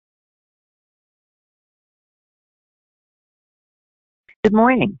Good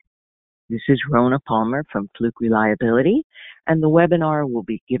morning. This is Rona Palmer from Fluke Reliability, and the webinar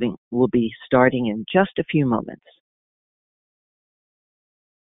will be starting in just a few moments.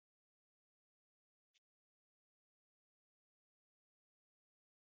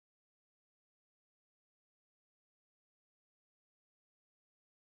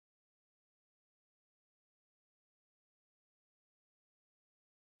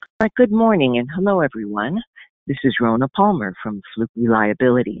 Good morning and hello everyone. This is Rona Palmer from Fluke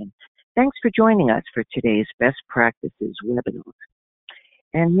Reliability, and thanks for joining us for today's Best Practices webinar.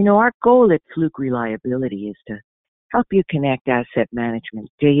 And our goal at Fluke Reliability is to help you connect asset management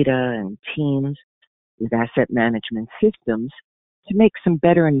data and teams with asset management systems to make some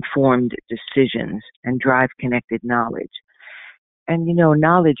better informed decisions and drive connected knowledge. And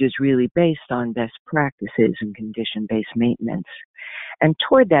knowledge is really based on best practices and condition-based maintenance. And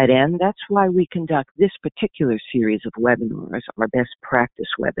toward that end, that's why we conduct this particular series of webinars, our best practice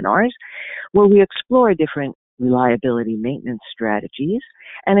webinars, where we explore different reliability maintenance strategies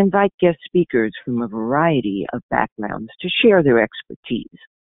and invite guest speakers from a variety of backgrounds to share their expertise.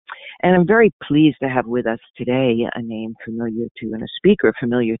 And I'm very pleased to have with us today a name familiar to and a speaker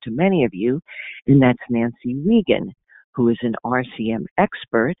familiar to many of you, and that's Nancy Regan, who is an RCM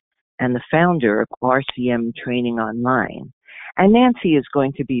expert and the founder of RCM Training Online. And Nancy is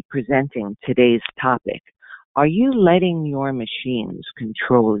going to be presenting today's topic, Are You Letting Your Machines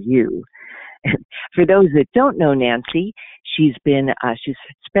Control You? For those that don't know Nancy, she's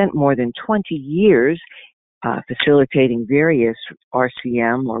spent more than 20 years facilitating various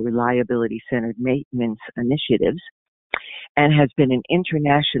RCM or reliability-centered maintenance initiatives, and has been an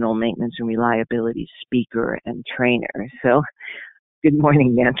international maintenance and reliability speaker and trainer. So, good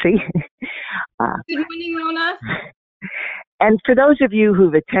morning, Nancy. Good morning, Rona. And for those of you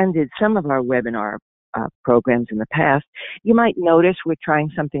who've attended some of our webinar programs in the past, you might notice we're trying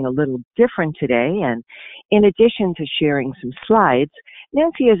something a little different today. And in addition to sharing some slides,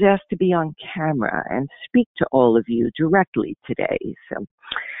 Nancy has asked to be on camera and speak to all of you directly today. So,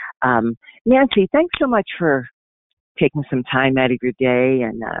 Nancy, thanks so much for taking some time out of your day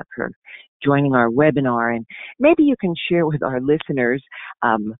and for joining our webinar. And maybe you can share with our listeners,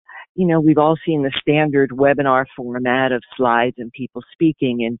 we've all seen the standard webinar format of slides and people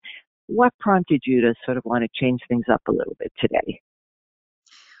speaking, and what prompted you to sort of want to change things up a little bit today?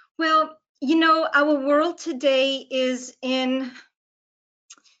 Well, our world today is in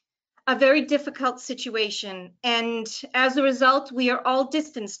a very difficult situation. And as a result, we are all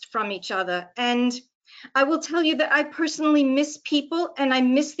distanced from each other. And I will tell you that I personally miss people and I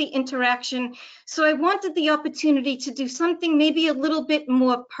miss the interaction. So I wanted the opportunity to do something maybe a little bit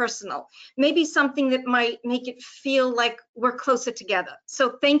more personal, maybe something that might make it feel like we're closer together.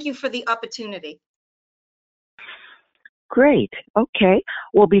 So thank you for the opportunity. Great. Okay.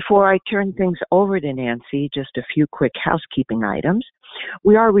 Well, before I turn things over to Nancy, just a few quick housekeeping items.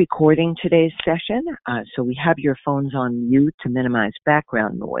 We are recording today's session, so we have your phones on mute to minimize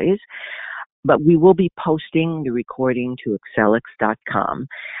background noise. But we will be posting the recording to Excelix.com.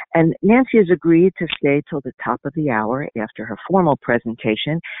 And Nancy has agreed to stay till the top of the hour after her formal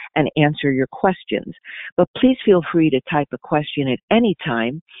presentation and answer your questions. But please feel free to type a question at any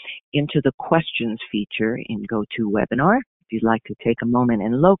time into the questions feature in GoToWebinar, if you'd like to take a moment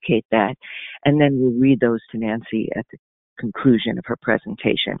and locate that, and then we'll read those to Nancy at the conclusion of her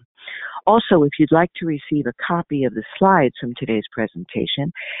presentation. Also, if you'd like to receive a copy of the slides from today's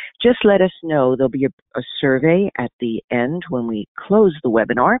presentation, just let us know. There'll be a survey at the end when we close the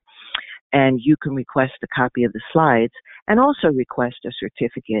webinar, and you can request a copy of the slides and also request a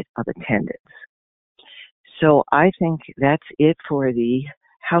certificate of attendance. So I think that's it for the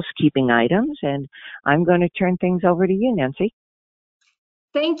housekeeping items, and I'm going to turn things over to you, Nancy.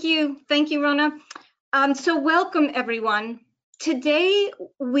 Thank you. Thank you, Rona. So welcome, everyone. Today,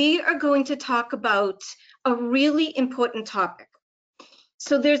 we are going to talk about a really important topic.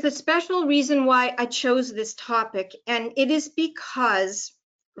 So there's a special reason why I chose this topic, and it is because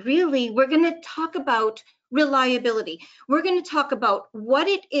really we're going to talk about reliability. We're going to talk about what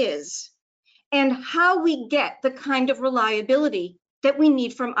it is and how we get the kind of reliability that we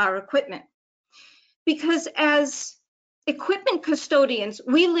need from our equipment. Because as equipment custodians,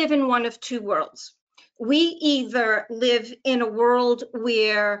 we live in one of two worlds. We either live in a world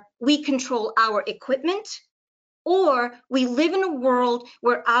where we control our equipment, or we live in a world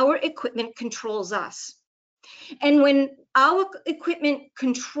where our equipment controls us. And when our equipment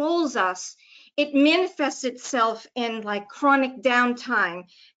controls us, it manifests itself in like chronic downtime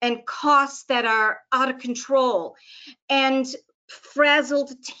and costs that are out of control and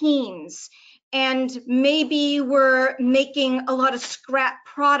frazzled teams and maybe we're making a lot of scrap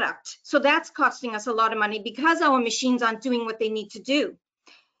product. So that's costing us a lot of money because our machines aren't doing what they need to do.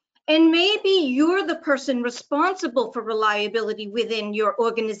 And maybe you're the person responsible for reliability within your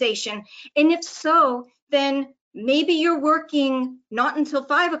organization. And if so, then maybe you're working not until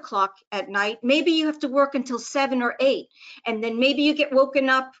 5 o'clock at night. Maybe you have to work until 7 or 8. And then maybe you get woken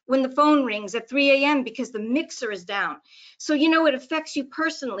up when the phone rings at 3 a.m. because the mixer is down. So, you know, it affects you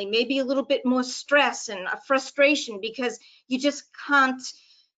personally, maybe a little bit more stress and a frustration because you just can't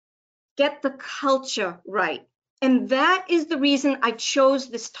get the culture right. And that is the reason I chose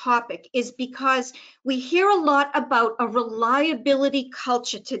this topic, is because we hear a lot about a reliability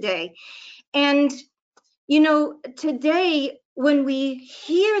culture today. And, you know, today when we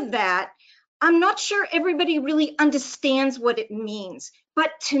hear that, I'm not sure everybody really understands what it means.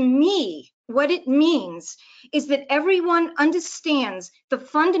 But to me, what it means is that everyone understands the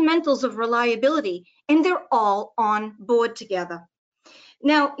fundamentals of reliability and they're all on board together.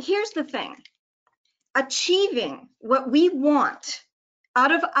 Now, here's the thing. Achieving what we want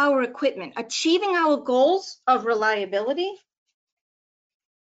out of our equipment, achieving our goals of reliability,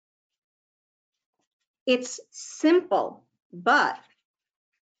 it's simple, but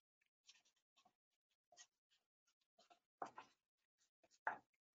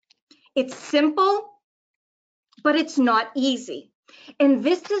it's not easy. And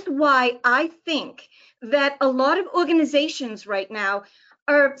this is why I think that a lot of organizations right now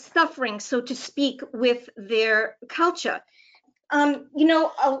are suffering, so to speak, with their culture. You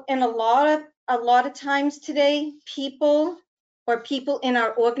know, and a lot of times today, people in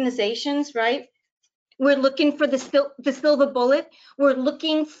our organizations, right? We're looking for the silver bullet. We're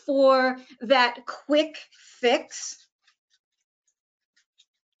looking for that quick fix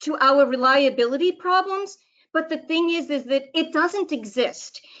to our reliability problems. But the thing is that it doesn't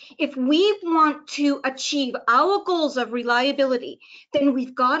exist. If we want to achieve our goals of reliability, then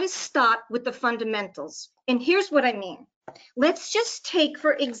we've got to start with the fundamentals. And here's what I mean. Let's just take,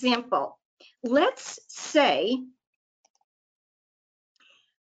 for example, let's say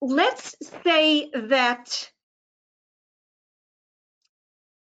that,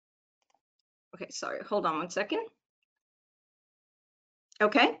 okay, sorry, hold on one second.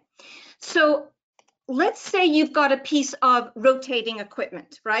 Okay, so let's say you've got a piece of rotating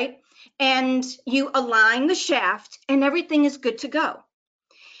equipment, right? And you align the shaft and everything is good to go.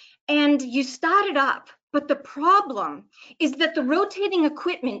 And you start it up, but the problem is that the rotating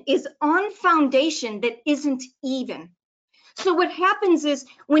equipment is on foundation that isn't even. So what happens is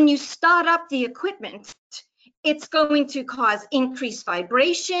when you start up the equipment, it's going to cause increased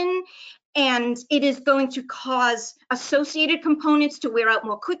vibration, and it is going to cause associated components to wear out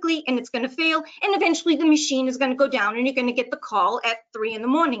more quickly, and it's going to fail, and eventually the machine is going to go down, and you're going to get the call at 3 in the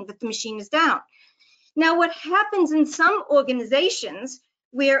morning that the machine is down. Now, what happens in some organizations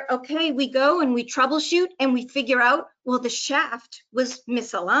where, okay, we go and we troubleshoot and we figure out, well, the shaft was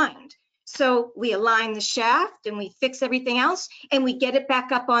misaligned. So we align the shaft and we fix everything else and we get it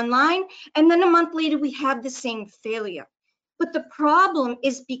back up online. And then a month later, we have the same failure. But the problem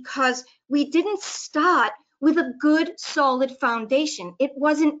is because we didn't start with a good, solid foundation. It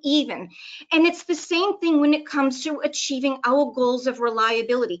wasn't even. And it's the same thing when it comes to achieving our goals of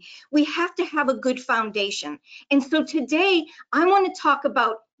reliability. We have to have a good foundation. And so today, I want to talk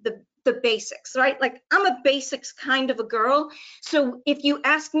about the basics, right? Like, I'm a basics kind of a girl. So if you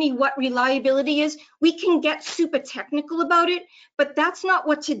ask me what reliability is, we can get super technical about it, but that's not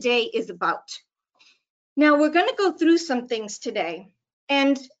what today is about. Now, we're going to go through some things today,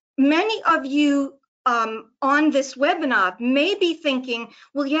 and many of you on this webinar may be thinking,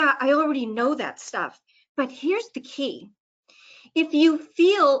 well, yeah, I already know that stuff. But here's the key. If you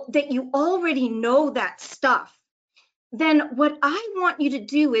feel that you already know that stuff, then what I want you to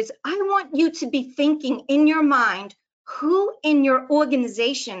do is I want you to be thinking in your mind, who in your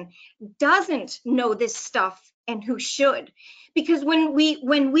organization doesn't know this stuff and who should? Because when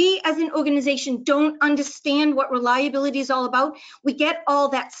we as an organization don't understand what reliability is all about, we get all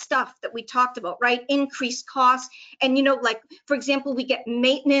that stuff that we talked about, right? Increased costs. And, you know, like, for example, we get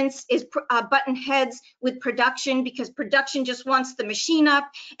maintenance is button heads with production because production just wants the machine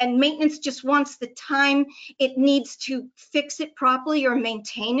up and maintenance just wants the time it needs to fix it properly or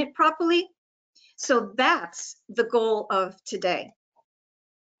maintain it properly. So that's the goal of today.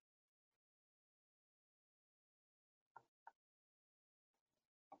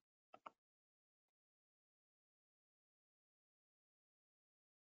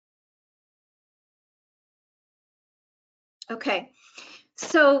 Okay,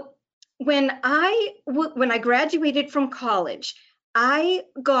 so when I graduated from college, I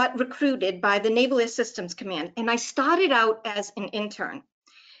got recruited by the Naval Air Systems Command, and I started out as an intern.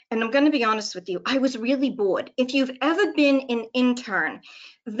 And I'm going to be honest with you, I was really bored. If you've ever been an intern,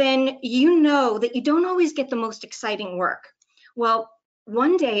 then you know that you don't always get the most exciting work. Well,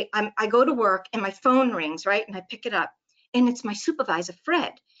 one day I go to work and my phone rings, right? And I pick it up, and it's my supervisor,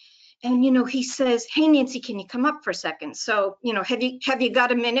 Fred. And he says, "Hey Nancy, can you come up for a second?" So, have you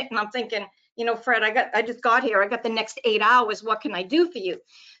got a minute? And I'm thinking, Fred, I just got here. I got the next 8 hours. What can I do for you?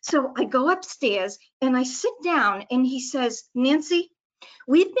 So I go upstairs and I sit down, and he says, "Nancy,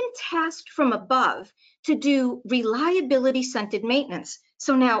 we've been tasked from above to do reliability centered maintenance."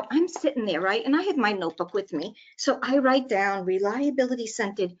 So now I'm sitting there, right? And I have my notebook with me. So I write down reliability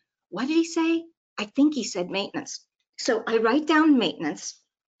centered. What did he say? I think he said maintenance. So I write down maintenance.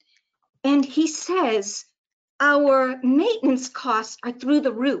 And he says, our maintenance costs are through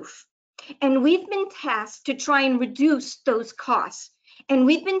the roof. And we've been tasked to try and reduce those costs. And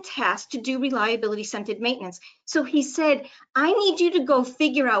we've been tasked to do reliability centered maintenance. So he said, I need you to go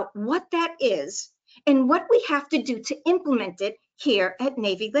figure out what that is and what we have to do to implement it here at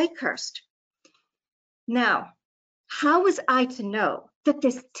Navy Lakehurst. Now, how was I to know that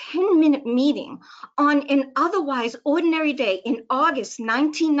this 10-minute meeting on an otherwise ordinary day in August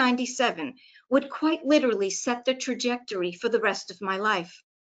 1997 would quite literally set the trajectory for the rest of my life?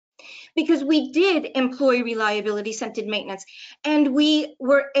 Because we did employ reliability centered maintenance, and we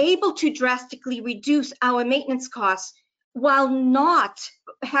were able to drastically reduce our maintenance costs while not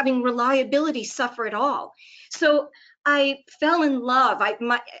having reliability suffer at all. So I fell in love.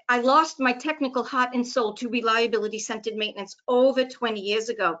 I lost my technical heart and soul to reliability centered maintenance over 20 years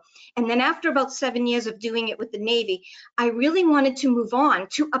ago. And then after about 7 years of doing it with the Navy, I really wanted to move on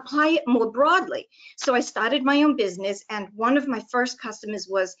to apply it more broadly. So I started my own business, and one of my first customers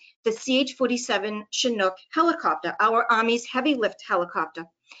was the CH-47 Chinook helicopter, our Army's heavy lift helicopter.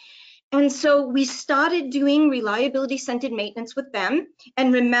 And so we started doing reliability centered maintenance with them.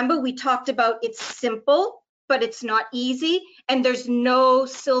 And remember, we talked about it's simple, but it's not easy. And there's no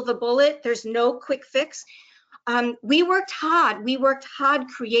silver bullet. There's no quick fix. We worked hard. We worked hard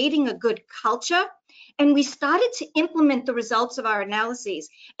creating a good culture. And we started to implement the results of our analyses.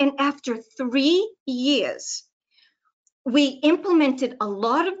 And after 3 years, we implemented a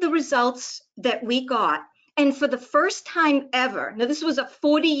lot of the results that we got. And for the first time ever, now this was a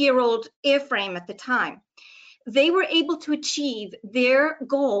 40-year-old airframe at the time, they were able to achieve their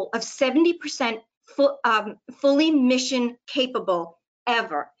goal of 70% fully mission capable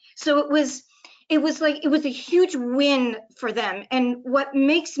ever. So it was a huge win for them. And what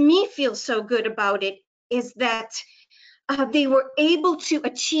makes me feel so good about it is that they were able to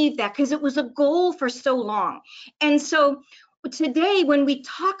achieve that because it was a goal for so long. And so today, when we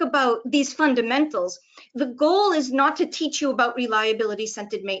talk about these fundamentals, the goal is not to teach you about reliability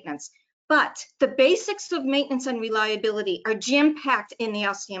centered maintenance, but the basics of maintenance and reliability are jam-packed in the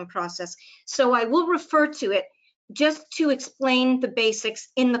LCM process. So I will refer to it just to explain the basics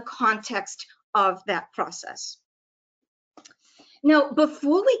in the context of that process. Now,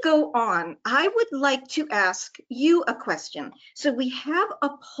 before we go on, I would like to ask you a question. So we have a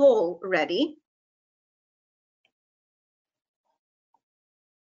poll ready.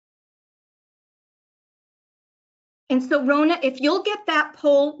 And so Rona, if you'll get that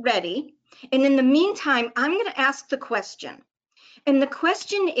poll ready, and in the meantime, I'm going to ask the question. And the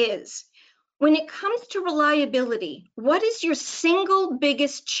question is, when it comes to reliability, what is your single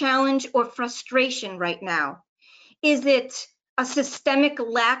biggest challenge or frustration right now? Is it a systemic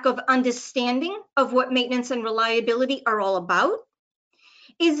lack of understanding of what maintenance and reliability are all about?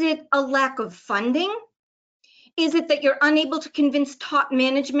 Is it a lack of funding? Is it that you're unable to convince top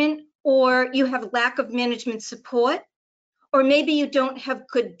management, or you have lack of management support? Or maybe you don't have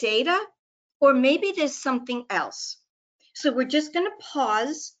good data? Or maybe there's something else. So we're just going to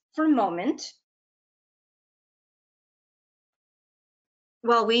pause for a moment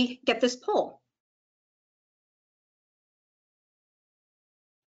while we get this poll.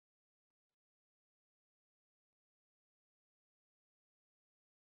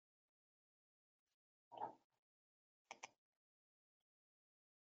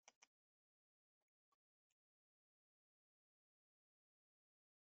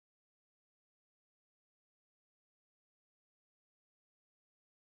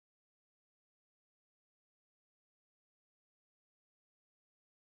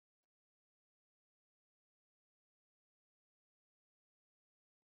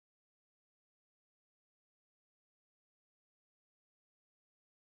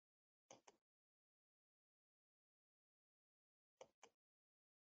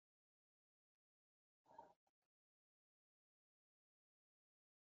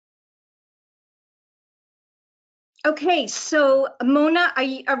 Okay, so Rona,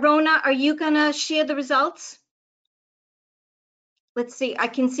 are you gonna share the results? Let's see, I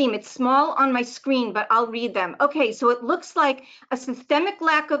can see them. It's small on my screen, but I'll read them. Okay, so it looks like a systemic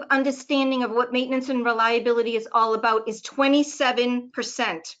lack of understanding of what maintenance and reliability is all about is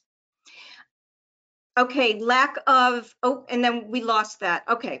 27%. Okay, lack of, oh, and then we lost that.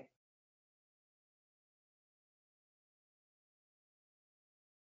 Okay.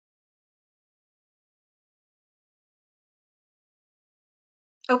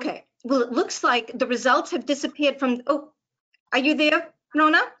 Okay, well, it looks like the results have disappeared from, oh, are you there,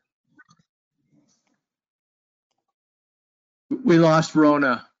 Rona? We lost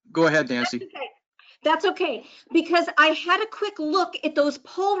Rona. Go ahead, Nancy. Okay. That's okay, because I had a quick look at those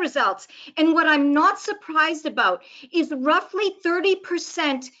poll results, and what I'm not surprised about is roughly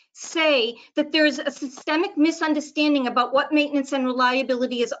 30% say that there's a systemic misunderstanding about what maintenance and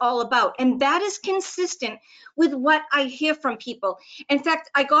reliability is all about, and that is consistent with what I hear from people. In fact,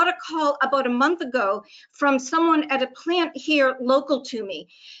 I got a call about a month ago from someone at a plant here local to me,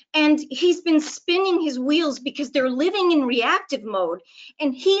 and he's been spinning his wheels because they're living in reactive mode,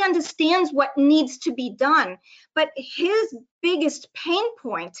 and he understands what needs to be done. But his biggest pain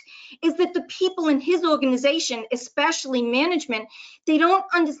point is that the people in his organization, especially management, they don't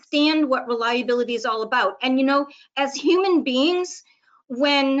understand what reliability is all about. And you know, as human beings,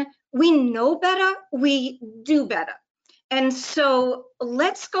 when we know better, we do better. And so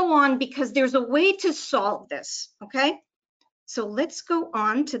let's go on, because there's a way to solve this, okay? So let's go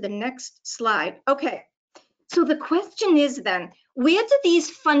on to the next slide. Okay, so the question is then, where do these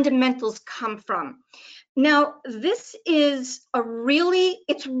fundamentals come from? Now, this is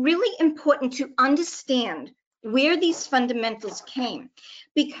it's really important to understand where these fundamentals came,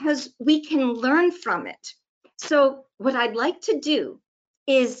 because we can learn from it. So what I'd like to do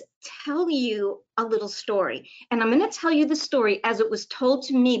is tell you a little story, and I'm going to tell you the story as it was told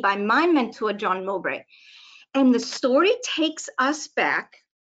to me by my mentor, John Mowbray. And the story takes us back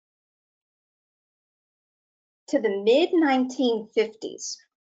to the mid-1950s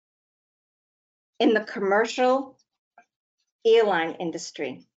in the commercial airline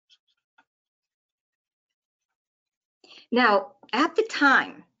industry. Now, at the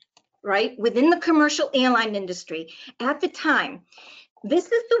time, right, within the commercial airline industry, at the time,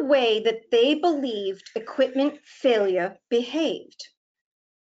 this is the way that they believed equipment failure behaved.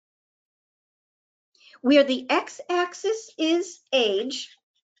 Where the x-axis is age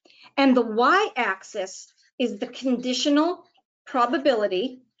and the y-axis is the conditional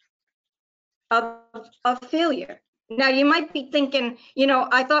probability of failure. Now, you might be thinking, you know,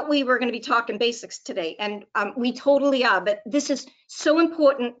 I thought we were going to be talking basics today, and we totally are, but this is so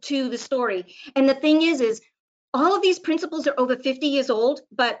important to the story. And the thing is all of these principles are over 50 years old,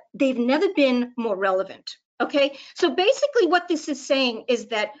 but they've never been more relevant. Okay, so basically what this is saying is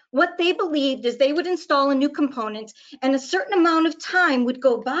that what they believed is they would install a new component and a certain amount of time would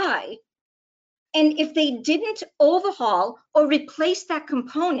go by. And if they didn't overhaul or replace that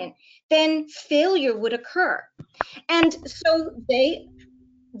component, then failure would occur. And so they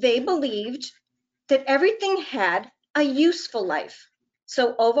believed that everything had a useful life.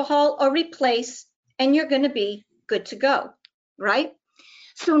 So overhaul or replace, and you're going to be good to go, right?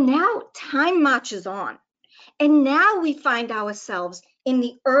 So now time marches on. And now we find ourselves in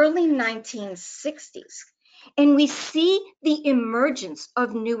the early 1960s, and we see the emergence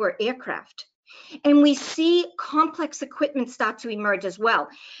of newer aircraft. And we see complex equipment start to emerge as well.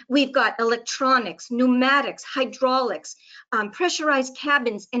 We've got electronics, pneumatics, hydraulics, pressurized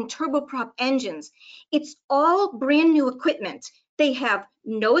cabins, and turboprop engines. It's all brand new equipment. They have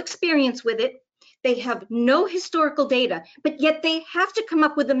no experience with it. They have no historical data, but yet they have to come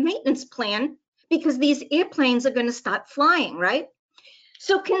up with a maintenance plan because these airplanes are going to start flying, right?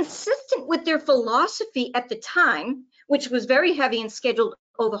 So consistent with their philosophy at the time, which was very heavy in scheduled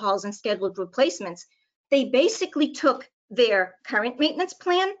overhauls and scheduled replacements, they basically took their current maintenance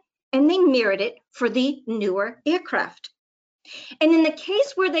plan and they mirrored it for the newer aircraft. And in the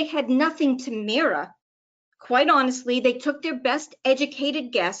case where they had nothing to mirror, quite honestly, they took their best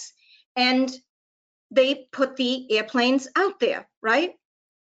educated guess and they put the airplanes out there, right?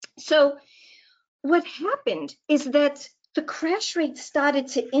 So what happened is that the crash rate started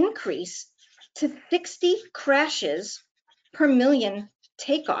to increase to 60 crashes per million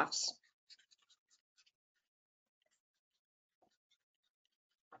takeoffs.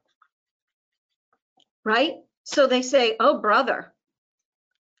 Right? So they say, oh, brother,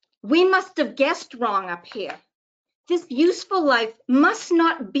 we must have guessed wrong up here. This useful life must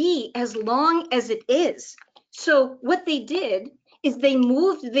not be as long as it is. So what they did is they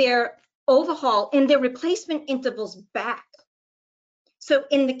moved their overhaul and their replacement intervals back. So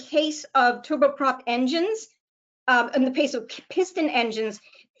in the case of turboprop engines, in the case of piston engines,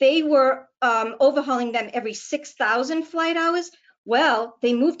 they were overhauling them every 6,000 flight hours. Well,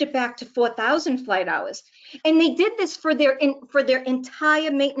 they moved it back to 4,000 flight hours. And they did this for their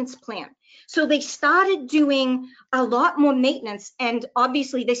entire maintenance plan. So they started doing a lot more maintenance, and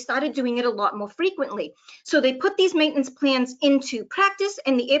obviously they started doing it a lot more frequently. So they put these maintenance plans into practice,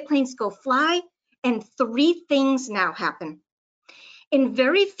 and the airplanes go fly, and 3 things now happen. In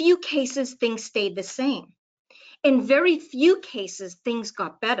very few cases, things stayed the same. In very few cases, things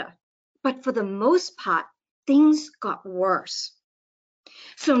got better. But for the most part, things got worse.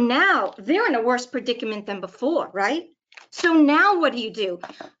 So now they're in a worse predicament than before, right? So now what do?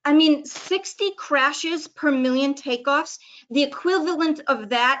 I mean, 60 crashes per million takeoffs, the equivalent of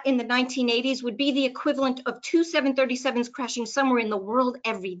that in the 1980s would be the equivalent of 2 737s crashing somewhere in the world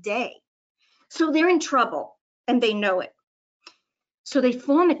every day. So they're in trouble, and they know it. So they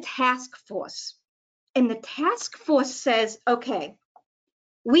form a task force, and the task force says, okay,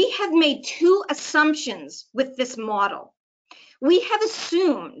 we have made 2 assumptions with this model. We have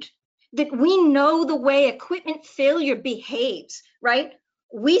assumed that we know the way equipment failure behaves, right?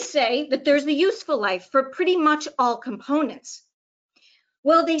 We say that there's a useful life for pretty much all components.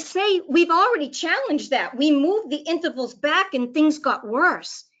 Well, they say we've already challenged that. We moved the intervals back and things got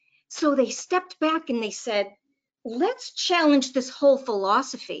worse. So they stepped back and they said, let's challenge this whole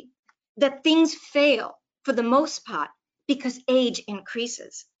philosophy that things fail for the most part because age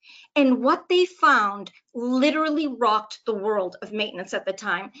increases. And what they found literally rocked the world of maintenance at the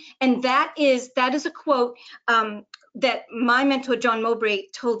time. And that is a quote that my mentor, John Mowbray,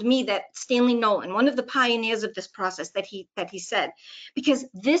 told me, that Stanley Nolan, one of the pioneers of this process, that he said, because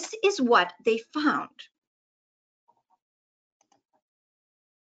this is what they found.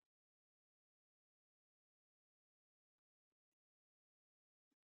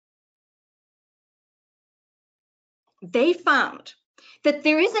 They found that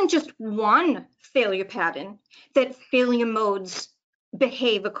there isn't just one failure pattern that failure modes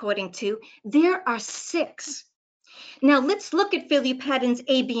behave according to. There are 6. Now let's look at failure patterns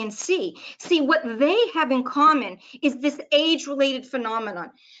A, B, and C. See, what they have in common is this age-related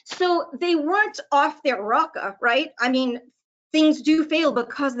phenomenon. So they weren't off their rocker, right? I mean, things do fail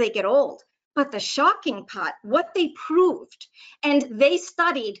because they get old. But the shocking part, what they proved, and they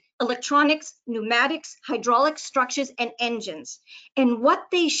studied electronics, pneumatics, hydraulic structures, and engines. And what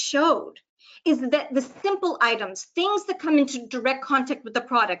they showed is that the simple items, things that come into direct contact with the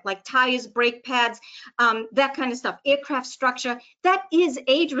product, like tires, brake pads, that kind of stuff, aircraft structure, that is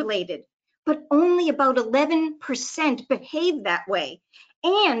age-related. But only about 11% behave that way.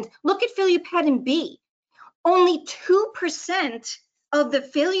 And look at failure pattern B. Only 2% of the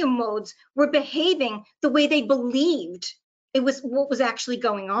failure modes were behaving the way they believed it was what was actually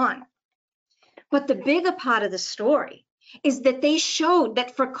going on. But the bigger part of the story is that they showed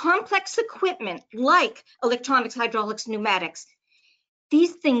that for complex equipment like electronics, hydraulics, pneumatics,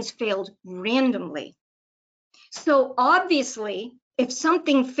 these things failed randomly. So obviously, if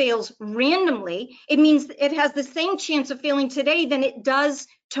something fails randomly, it means it has the same chance of failing today than it does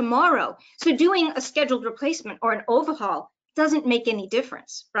tomorrow. So doing a scheduled replacement or an overhaul doesn't make any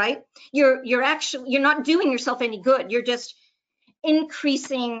difference, right? You're not doing yourself any good. You're just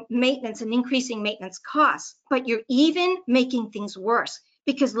increasing maintenance and increasing maintenance costs, but you're even making things worse,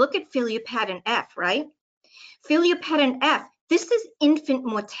 because look at failure pattern F, right? Failure pattern F, this is infant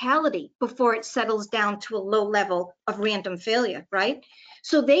mortality before it settles down to a low level of random failure, right?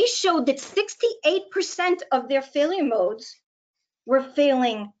 So they showed that 68% of their failure modes were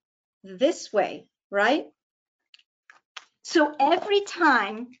failing this way, right? So every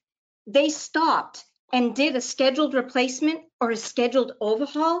time they stopped and did a scheduled replacement or a scheduled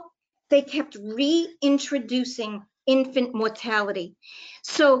overhaul, they kept reintroducing infant mortality.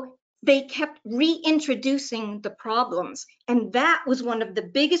 So they kept reintroducing the problems. And that was one of the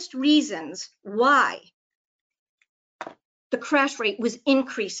biggest reasons why the crash rate was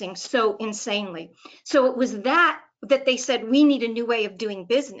increasing so insanely. So it was that they said, we need a new way of doing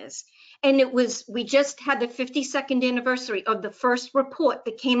business. And we just had the 52nd anniversary of the first report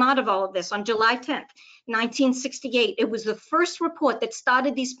that came out of all of this on July 10th, 1968. It was the first report that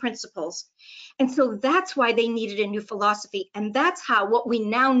started these principles. And so that's why they needed a new philosophy. And that's how what we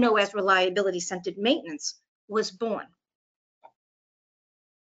now know as reliability-centered maintenance was born.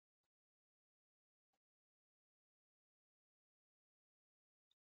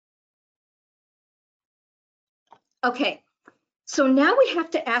 Okay, so now we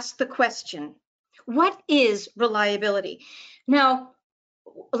have to ask the question, what is reliability? Now,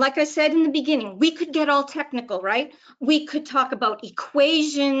 like I said in the beginning, we could get all technical, right? We could talk about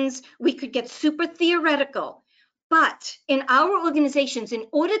equations, we could get super theoretical. But in our organizations, in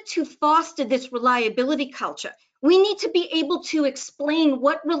order to foster this reliability culture, we need to be able to explain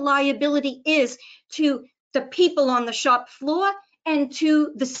what reliability is to the people on the shop floor and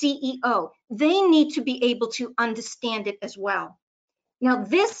to the CEO. They need to be able to understand it as well. Now,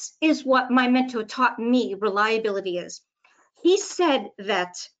 this is what my mentor taught me reliability is. He said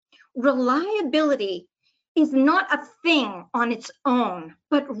that reliability is not a thing on its own,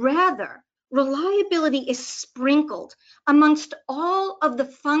 but rather reliability is sprinkled amongst all of the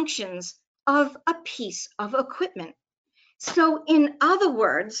functions of a piece of equipment. So in other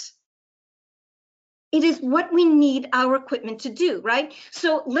words, it is what we need our equipment to do, right?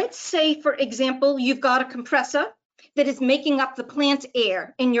 So let's say, for example, you've got a compressor that is making up the plant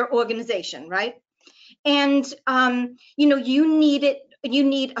air in your organization, right? And you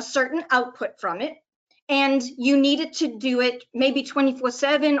need a certain output from it, and you need it to do it maybe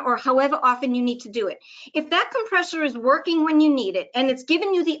 24/7 or however often you need to do it. If that compressor is working when you need it and it's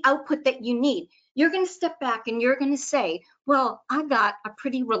giving you the output that you need, you're going to step back and you're going to say, well, I got a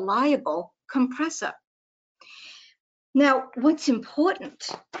pretty reliable compressor. Now, what's important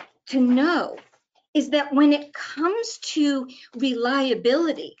to know is that when it comes to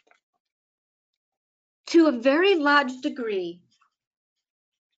reliability, to a very large degree,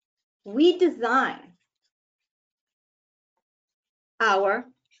 we design our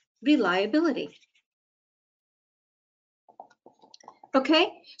reliability.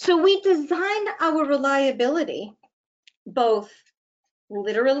 Okay, so we design our reliability both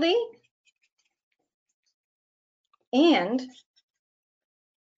literally and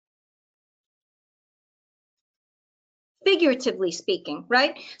figuratively speaking,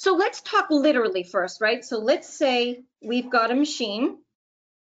 right? So let's talk literally first, right? So let's say we've got a machine.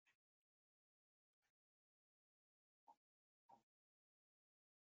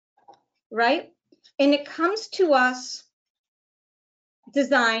 Right? And it comes to us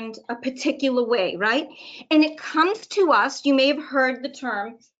designed a particular way, right? And it comes to us, you may have heard the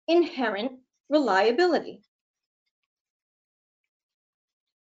term inherent reliability.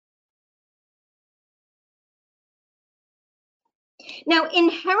 Now,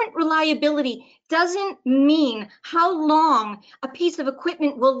 inherent reliability doesn't mean how long a piece of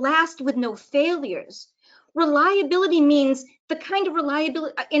equipment will last with no failures. Reliability means the kind of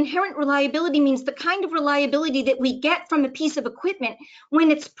reliability, inherent reliability means the kind of reliability that we get from a piece of equipment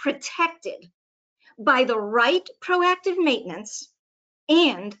when it's protected by the right proactive maintenance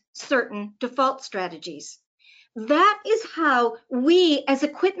and certain default strategies. That is how we, as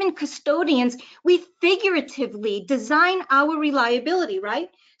equipment custodians, we figuratively design our reliability, right?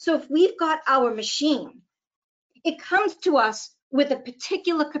 So if we've got our machine, it comes to us with a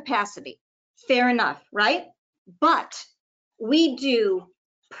particular capacity. Fair enough, right? But we do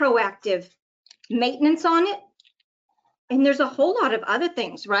proactive maintenance on it. And there's a whole lot of other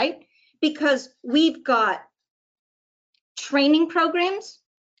things, right? Because we've got training programs,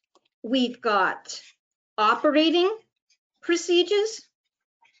 we've got operating procedures,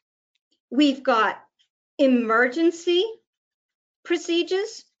 we've got emergency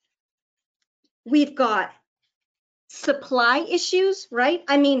procedures, we've got supply issues, right?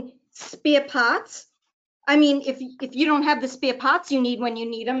 I mean, spare parts. I mean, if you don't have the spare parts you need when you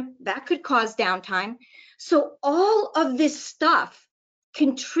need them, that could cause downtime. So all of this stuff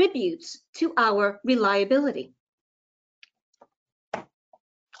contributes to our reliability.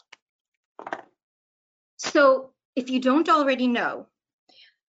 So if you don't already know,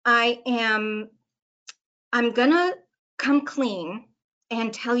 I'm gonna come clean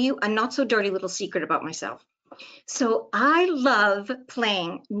and tell you a not so dirty little secret about myself. So I love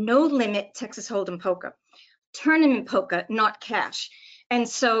playing no limit Texas Hold'em poker, tournament poker, not cash. And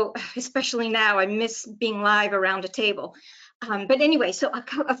so, especially now, I miss being live around a table. But anyway, so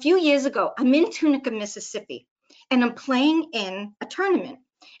a few years ago, I'm in Tunica, Mississippi, and I'm playing in a tournament.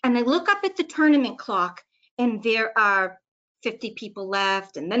 And I look up at the tournament clock, and there are 50 people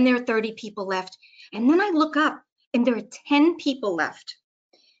left, and then there are 30 people left. And then I look up, and there are 10 people left.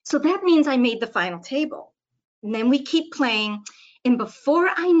 So that means I made the final table. And then we keep playing, and before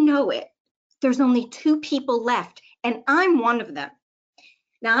I know it, there's only 2 people left, and I'm one of them.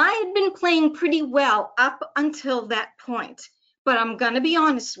 Now, I had been playing pretty well up until that point, but I'm going to be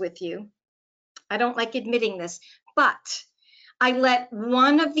honest with you. I don't like admitting this, but I let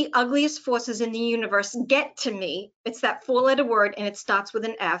one of the ugliest forces in the universe get to me. It's that 4-letter word, and it starts with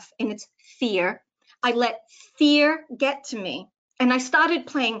an F, and it's fear. I let fear get to me, and I started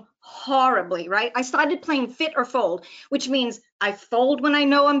playing horribly, right? I started playing fit or fold, which means I fold when I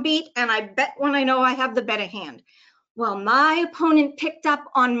know I'm beat and I bet when I know I have the better hand. Well, my opponent picked up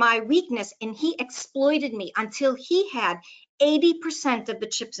on my weakness and he exploited me until he had 80% of the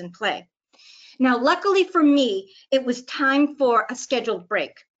chips in play. Now, luckily for me, it was time for a scheduled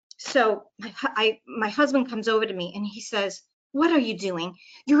break. So my husband comes over to me and he says, "What are you doing?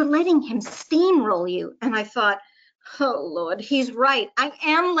 You're letting him steamroll you." And I thought, oh Lord, he's right. I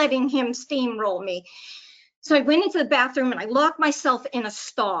am letting him steamroll me. So I went into the bathroom and I locked myself in a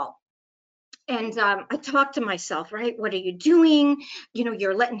stall. And I talked to myself, right? What are you doing? You know,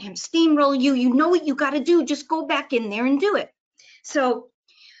 you're letting him steamroll you. You know what you got to do. Just go back in there and do it. So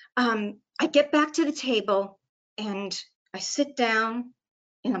I get back to the table and I sit down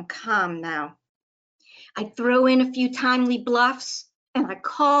and I'm calm now. I throw in a few timely bluffs and I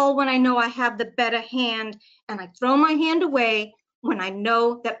call when I know I have the better hand, and I throw my hand away when I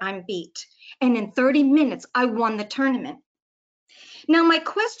know that I'm beat. And in 30 minutes, I won the tournament. Now, my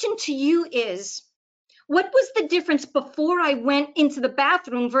question to you is, what was the difference before I went into the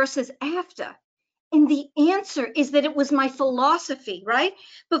bathroom versus after? And the answer is that it was my philosophy, right?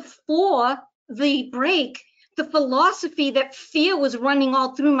 Before the break, the philosophy that fear was running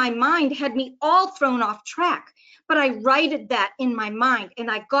all through my mind had me all thrown off track. But I righted that in my mind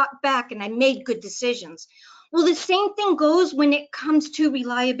and I got back and I made good decisions. Well, the same thing goes when it comes to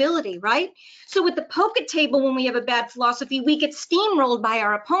reliability, right? So with the poker table, when we have a bad philosophy, we get steamrolled by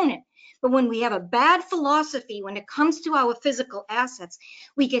our opponent. But when we have a bad philosophy, when it comes to our physical assets,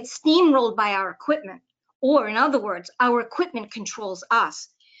 we get steamrolled by our equipment. Or in other words, our equipment controls us.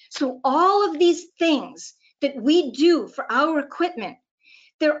 So all of these things that we do for our equipment,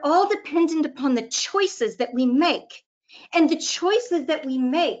 they're all dependent upon the choices that we make. And the choices that we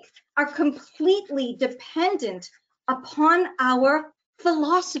make are completely dependent upon our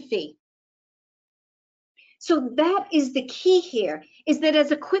philosophy. So that is the key here, is that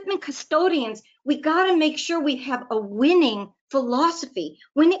as equipment custodians, we got to make sure we have a winning philosophy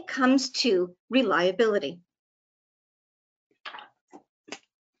when it comes to reliability.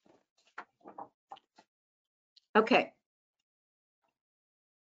 Okay.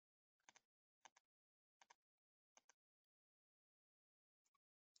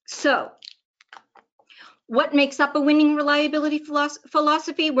 So what makes up a winning reliability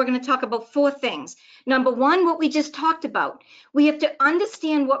philosophy? We're going to talk about 4 things. Number 1, what we just talked about. We have to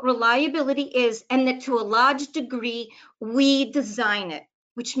understand what reliability is, and that to a large degree, we design it,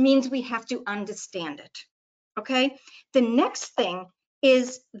 which means we have to understand it. Okay? The next thing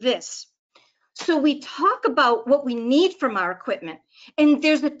is this. So we talk about what we need from our equipment, and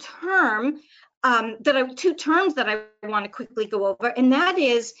there's a term two terms that I want to quickly go over, and that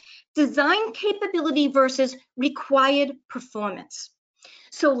is design capability versus required performance.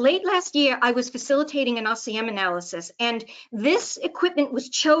 So late last year, I was facilitating an RCM analysis, and this equipment was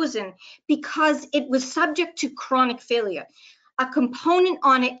chosen because it was subject to chronic failure. A component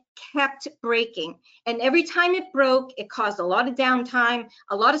on it kept breaking, and every time it broke, it caused a lot of downtime,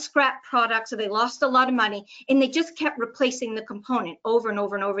 a lot of scrap products, so they lost a lot of money, and they just kept replacing the component over and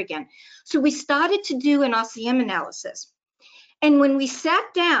over and over again. So we started to do an RCM analysis. And when we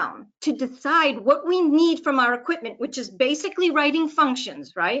sat down to decide what we need from our equipment, which is basically writing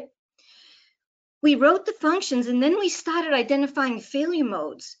functions, right? We wrote the functions and then we started identifying failure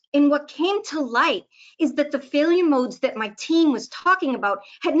modes. And what came to light is that the failure modes that my team was talking about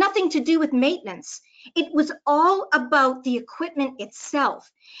had nothing to do with maintenance. It was all about the equipment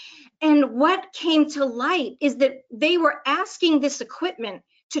itself. And what came to light is that they were asking this equipment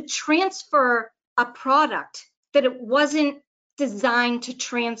to transfer a product that it wasn't designed to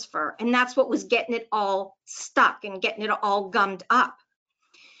transfer. And that's what was getting it all stuck and getting it all gummed up.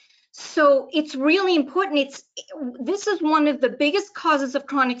 So it's really important. This is one of the biggest causes of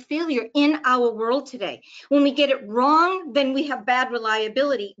chronic failure in our world today. When we get it wrong, then we have bad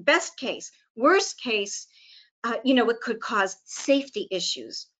reliability. Best case, worst case, it could cause safety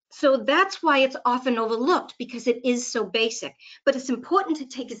issues. So that's why it's often overlooked, because it is so basic. But it's important to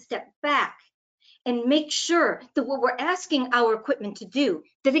take a step back and make sure that what we're asking our equipment to do,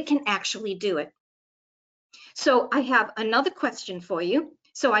 that it can actually do it. So I have another question for you.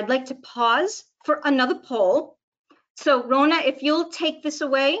 So I'd like to pause for another poll. So Rona, if you'll take this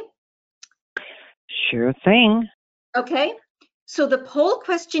away. Sure thing. Okay. So the poll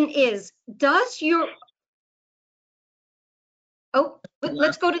question is, let's go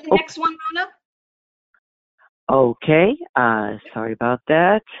to the next one, Rona. Okay, sorry about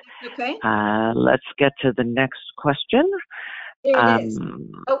that. Okay. Let's get to the next question. There it is.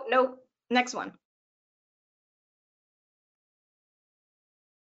 Oh, no, next one.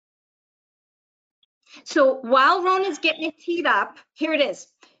 So while Rona's getting it teed up, here it is.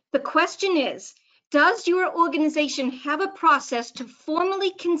 The question is, does your organization have a process to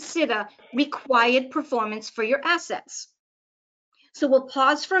formally consider required performance for your assets? So we'll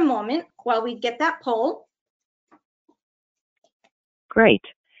pause for a moment while we get that poll. Great.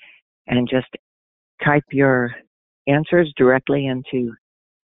 And just type your answers directly into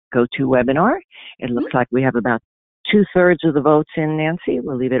GoToWebinar. It looks like we have about 2/3 of the votes in, Nancy.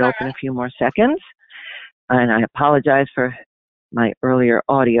 We'll leave it open a few more seconds. And I apologize for my earlier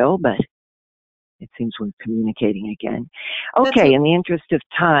audio, but it seems we're communicating again. Okay, in the interest of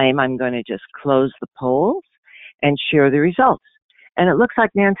time, I'm going to just close the polls and share the results. And it looks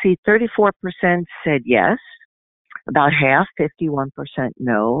like, Nancy, 34% said yes, about half, 51%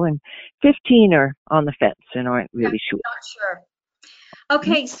 no, and 15 are on the fence and aren't really sure. Not sure.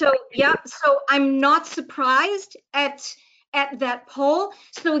 Okay, so yeah, so I'm not surprised at that poll.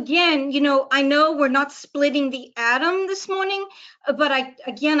 So again, I know we're not splitting the atom this morning, but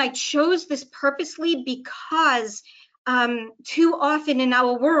I chose this purposely because too often in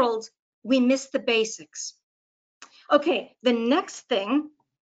our world, we miss the basics. Okay, the next thing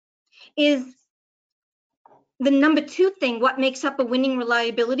is the number 2 thing, what makes up a winning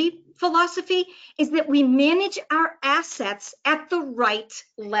reliability philosophy, is that we manage our assets at the right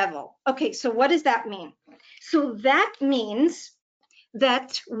level. Okay, so what does that mean? So that means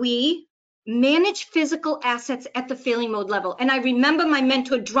that we manage physical assets at the failure mode level. And I remember my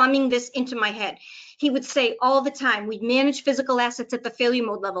mentor drumming this into my head. He would say all the time, we manage physical assets at the failure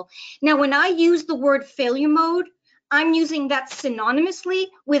mode level. Now, when I use the word failure mode, I'm using that synonymously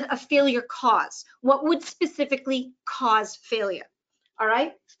with a failure cause. What would specifically cause failure? All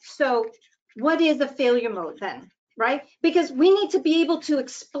right. So what is a failure mode then? Right? Because we need to be able to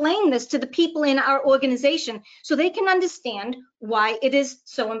explain this to the people in our organization so they can understand why it is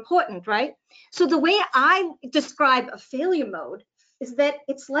so important, right? So the way I describe a failure mode is that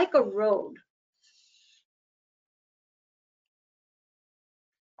it's like a road.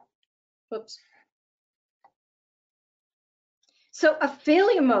 Oops. So a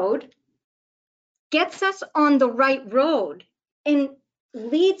failure mode gets us on the right road and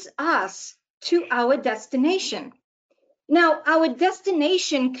leads us to our destination. Now, our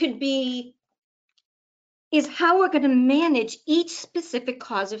destination is how we're going to manage each specific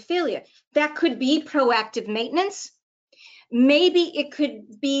cause of failure. That could be proactive maintenance. Maybe it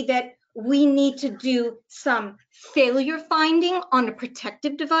could be that we need to do some failure finding on a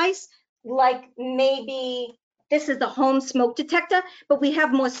protective device, like maybe this is the home smoke detector, but we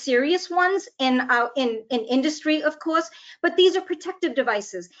have more serious ones in industry, of course. But these are protective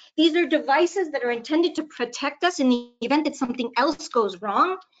devices. These are devices that are intended to protect us in the event that something else goes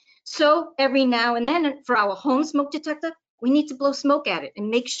wrong. So every now and then, for our home smoke detector, we need to blow smoke at it and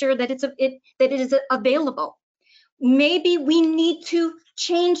make sure that it is available. Maybe we need to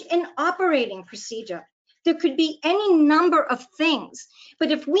change an operating procedure. There could be any number of things.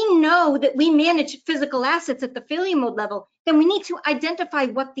 But if we know that we manage physical assets at the failure mode level, then we need to identify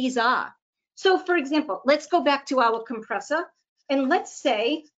what these are. So for example, let's go back to our compressor and let's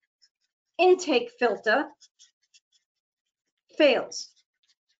say intake filter fails.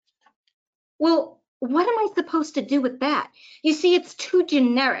 Well, what am I supposed to do with that? You see, it's too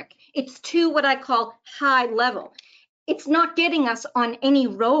generic. It's too what I call high level. It's not getting us on any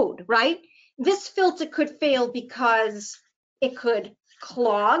road, right? This filter could fail because it could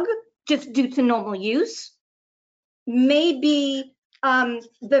clog just due to normal use. Maybe the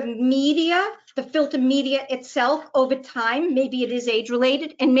filter media itself over time, maybe it is age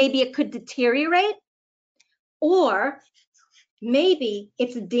related and maybe it could deteriorate, or maybe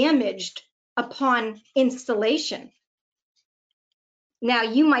it's damaged upon installation. Now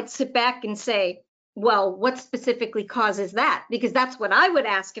you might sit back and say, well, what specifically causes that? Because that's what I would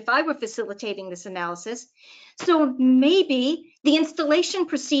ask if I were facilitating this analysis. So maybe the installation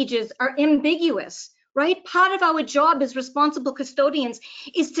procedures are ambiguous, right? Part of our job as responsible custodians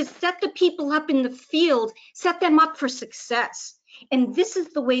is to set the people up in the field, set them up for success. And this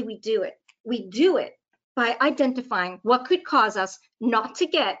is the way we do it. We do it by identifying what could cause us not to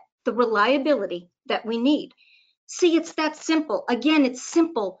get the reliability that we need. See, it's that simple. Again, it's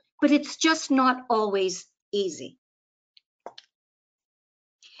simple, but it's just not always easy.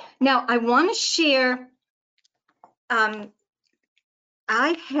 Now, I want to share, I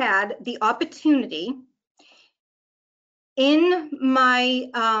had the opportunity in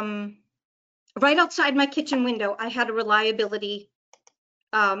my, right outside my kitchen window, I had a reliability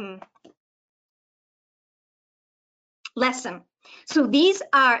lesson. So these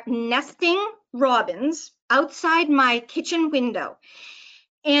are nesting robins outside my kitchen window.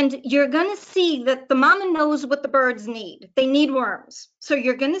 And you're going to see that the mama knows what the birds need. They need worms. So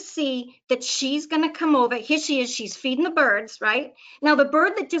you're going to see that she's going to come over. Here she is. She's feeding the birds, right? Now, the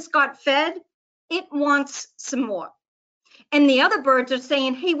bird that just got fed, it wants some more. And the other birds are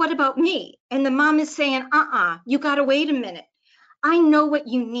saying, hey, what about me? And the mom is saying, you got to wait a minute. I know what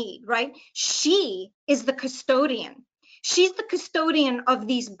you need, right? She is the custodian. She's the custodian of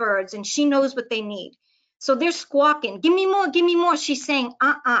these birds, and she knows what they need. So they're squawking, give me more, give me more. She's saying,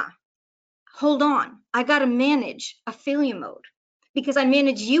 hold on. I got to manage a failure mode because I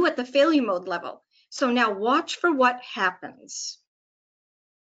manage you at the failure mode level. So now watch for what happens.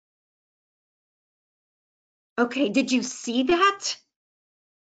 Okay, did you see that?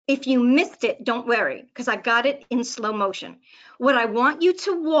 If you missed it, don't worry, because I got it in slow motion. What I want you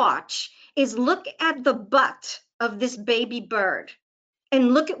to watch is look at the butt of this baby bird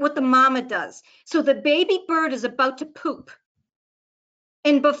and look at what the mama does. So the baby bird is about to poop.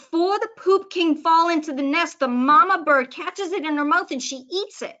 And before the poop can fall into the nest, the mama bird catches it in her mouth and she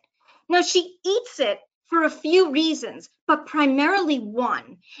eats it. Now, she eats it for a few reasons, but primarily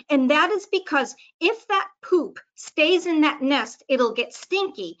one. And that is because if that poop stays in that nest, it'll get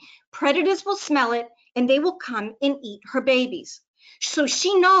stinky. Predators will smell it and they will come and eat her babies. So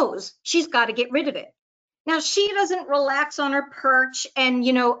she knows she's got to get rid of it. Now, she doesn't relax on her perch and,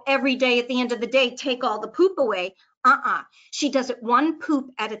 every day at the end of the day, take all the poop away. She does it one poop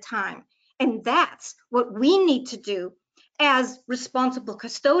at a time. And that's what we need to do as responsible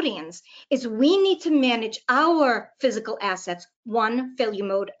custodians, is we need to manage our physical assets one failure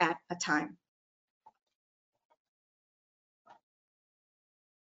mode at a time.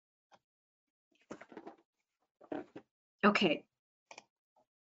 Okay.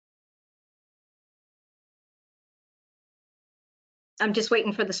 I'm just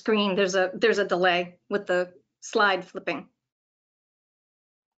waiting for the screen. There's a delay with the slide flipping.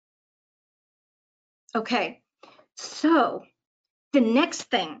 Okay, so the next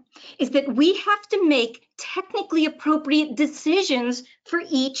thing is that we have to make technically appropriate decisions for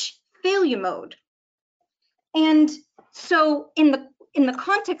each failure mode. And so in the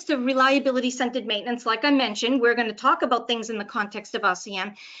context of reliability-centered maintenance, like I mentioned, we're going to talk about things in the context of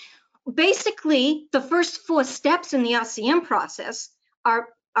RCM. Basically, the first 4 steps in the RCM process are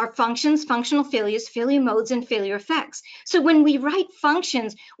functions, functional failures, failure modes, and failure effects. So when we write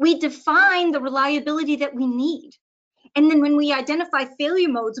functions, we define the reliability that we need. And then when we identify failure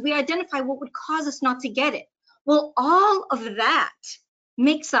modes, we identify what would cause us not to get it. Well, all of that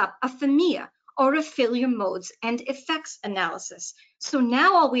makes up a FMEA, or a failure modes and effects analysis. So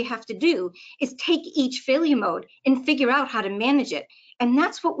now all we have to do is take each failure mode and figure out how to manage it. And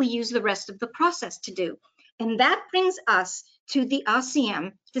that's what we use the rest of the process to do. And that brings us to the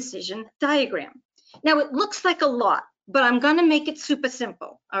RCM decision diagram. Now, it looks like a lot, but I'm going to make it super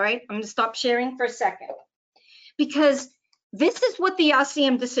simple. All right, I'm going to stop sharing for a second, because this is what the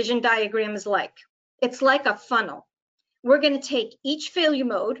RCM decision diagram is like. It's like a funnel. We're going to take each failure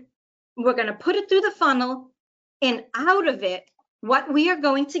mode, we're going to put it through the funnel, and out of it, what we are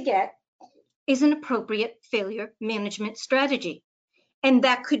going to get is an appropriate failure management strategy. And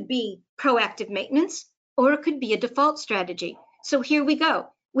that could be proactive maintenance, or it could be a default strategy. So here we go.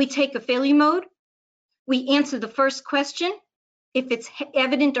 We take a failure mode, we answer the first question, if it's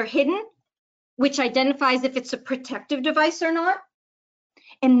evident or hidden, which identifies if it's a protective device or not.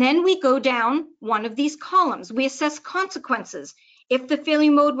 And then we go down one of these columns. We assess consequences. If the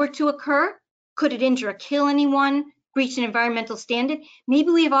failure mode were to occur, could it injure or kill anyone, breach an environmental standard? Maybe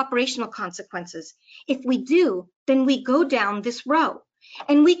we have operational consequences. If we do, then we go down this row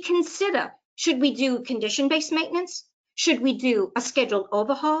and we consider, should we do condition-based maintenance? Should we do a scheduled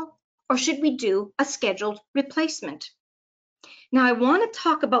overhaul? Or should we do a scheduled replacement? Now, I want to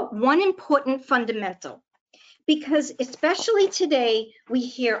talk about one important fundamental, because especially today, we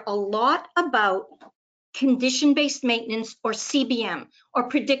hear a lot about condition-based maintenance, or CBM, or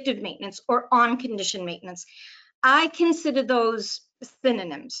predictive maintenance, or on-condition maintenance. I consider those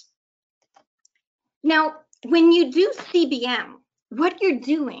synonyms. Now, when you do CBM, what you're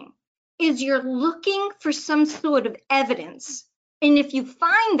doing is you're looking for some sort of evidence. And if you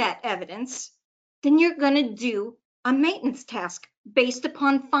find that evidence, then you're going to do a maintenance task based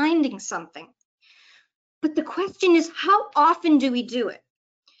upon finding something. But the question is, how often do we do it?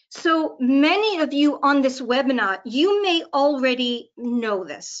 So many of you on this webinar, you may already know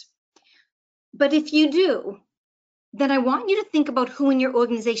this. But if you do, then I want you to think about who in your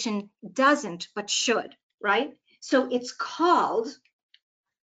organization doesn't but should, right? So it's called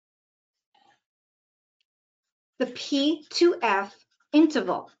the P2F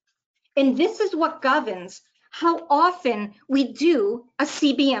interval. And this is what governs how often we do a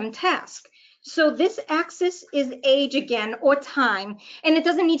CBM task. So this axis is age again, or time, and it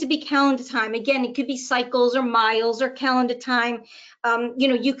doesn't need to be calendar time. Again, it could be cycles or miles or calendar time.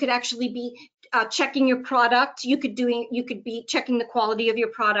 You could actually be checking your product. You could be checking the quality of your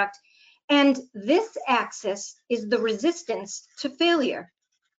product. And this axis is the resistance to failure.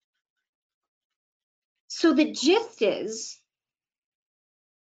 So the gist is,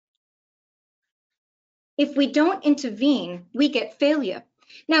 if we don't intervene, we get failure.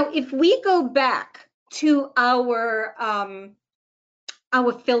 Now, if we go back to our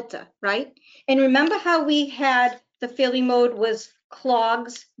filter, right? And remember how we had the failure mode was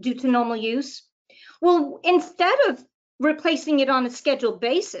clogs due to normal use? Well, instead of replacing it on a scheduled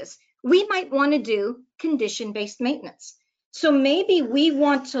basis, we might want to do condition-based maintenance. So maybe we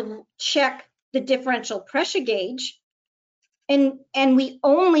want to check the differential pressure gauge, and we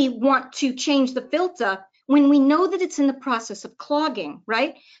only want to change the filter when we know that it's in the process of clogging,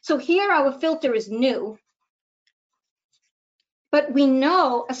 right? So here our filter is new, but we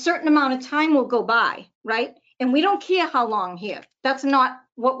know a certain amount of time will go by, right? And we don't care how long here. That's not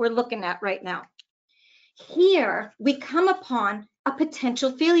what we're looking at right now. Here we come upon a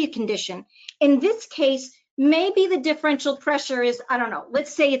potential failure condition. In this case, maybe the differential pressure is, I don't know,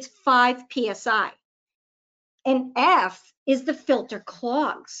 let's say it's 5 PSI. And F is the filter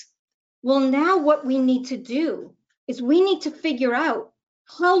clogs. Well, now what we need to do is we need to figure out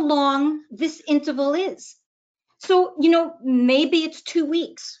how long this interval is. So, maybe it's 2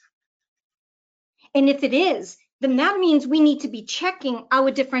 weeks. And if it is, then that means we need to be checking our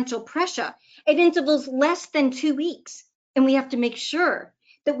differential pressure at intervals less than 2 weeks. And we have to make sure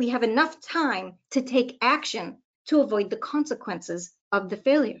that we have enough time to take action to avoid the consequences of the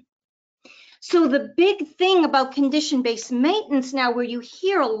failure. So the big thing about condition-based maintenance now, where you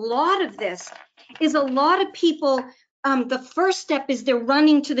hear a lot of this, is a lot of people, the first step is they're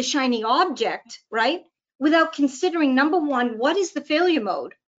running to the shiny object, right? Without considering, number one, what is the failure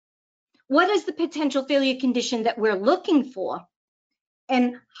mode? What is the potential failure condition that we're looking for?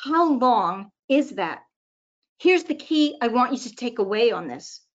 And how long is that? Here's the key I want you to take away on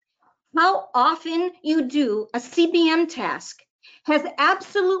this. How often you do a CBM task has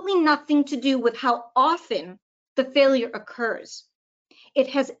absolutely nothing to do with how often the failure occurs. It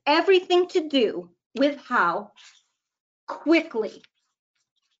has everything to do with how quickly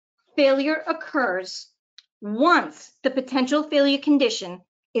failure occurs once the potential failure condition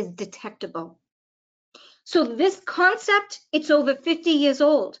is detectable. So this concept, it's over 50 years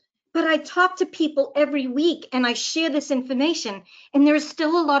old, but I talk to people every week and I share this information, and there's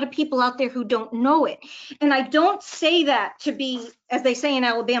still a lot of people out there who don't know it. And I don't say that to be, as they say in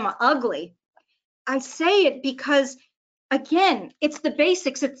Alabama, ugly. I say it because, again, it's the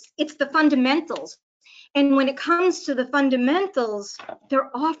basics, it's the fundamentals. And when it comes to the fundamentals, they're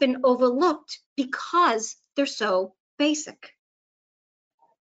often overlooked because they're so basic.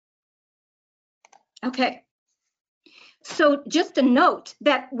 Okay, so just a note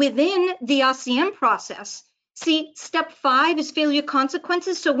that within the RCM process, see, step 5 is failure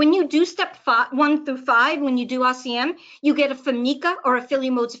consequences. So when you do step 1 through 5, when you do RCM, you get a FMECA, or a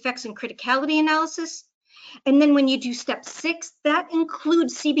failure modes, effects, and criticality analysis. And then when you do step 6, that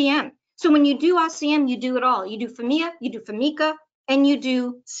includes CBM. So when you do RCM, you do it all. You do FMEA, you do FMECA, and you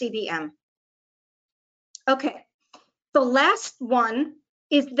do CBM. Okay, the last one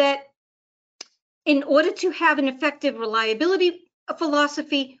is that in order to have an effective reliability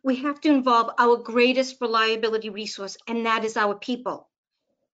philosophy, we have to involve our greatest reliability resource, and that is our people.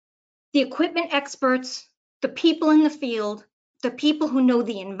 The equipment experts, the people in the field, the people who know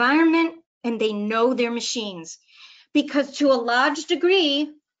the environment, and they know their machines. Because to a large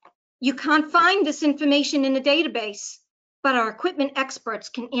degree, you can't find this information in a database, but our equipment experts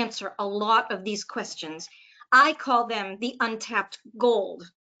can answer a lot of these questions. I call them the untapped gold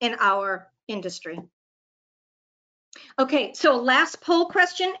in our industry. Okay, so last poll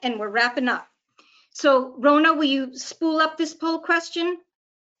question, and we're wrapping up. So Rona, will you spool up this poll question?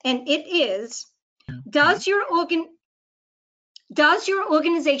 And it is, does your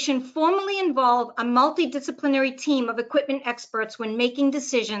organization formally involve a multidisciplinary team of equipment experts when making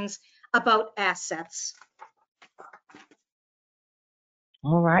decisions about assets?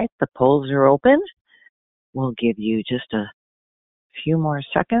 All right, the polls are open. We'll give you just a few more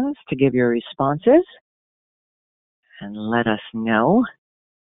seconds to give your responses and let us know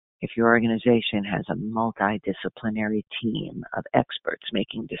if your organization has a multidisciplinary team of experts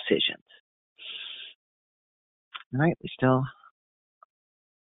making decisions. All right, we still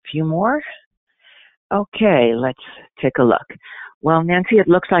a few more. Okay, let's take a look. Well, Nancy, it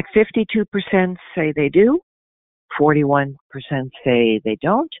looks like 52% say they do, 41% say they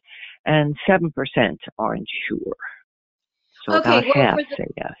don't, and 7% aren't sure. So Okay, about well, half say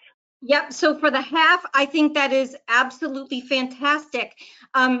yes. Yep. So for the half, I think that is absolutely fantastic.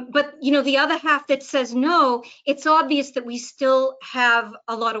 But the other half that says no, it's obvious that we still have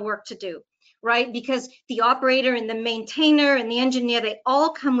a lot of work to do, right? Because the operator and the maintainer and the engineer, they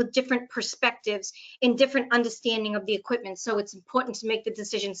all come with different perspectives and different understanding of the equipment. So it's important to make the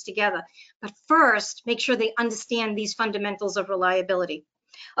decisions together. But first, make sure they understand these fundamentals of reliability.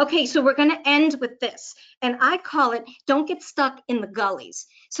 Okay, so we're going to end with this, and I call it don't get stuck in the gullies.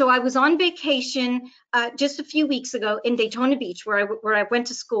 So I was on vacation just a few weeks ago in Daytona Beach, where I went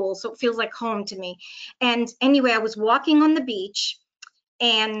to school, so it feels like home to me. And anyway, I was walking on the beach,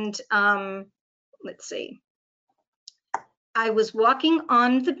 and let's see, I was walking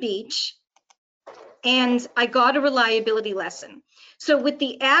on the beach, and I got a reliability lesson. So with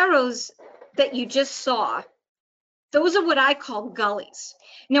the arrows that you just saw, those are what I call gullies.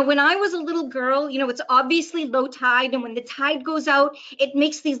 Now, when I was a little girl, it's obviously low tide, and when the tide goes out, it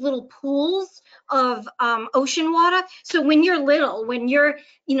makes these little pools of ocean water. So when you're little, when you're,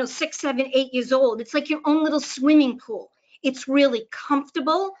 6, 7, 8 years old, it's like your own little swimming pool. It's really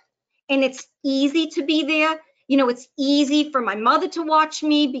comfortable, and it's easy to be there. It's easy for my mother to watch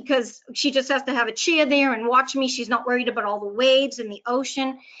me because she just has to have a chair there and watch me. She's not worried about all the waves in the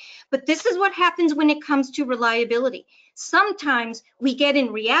ocean. But this is what happens when it comes to reliability. Sometimes we get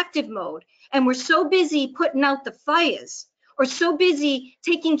in reactive mode and we're so busy putting out the fires or so busy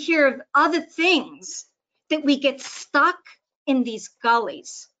taking care of other things that we get stuck in these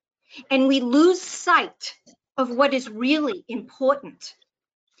gullies and we lose sight of what is really important.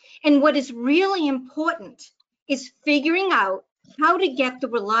 And what is really important is figuring out how to get the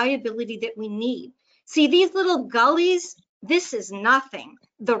reliability that we need. See, these little gullies, this is nothing.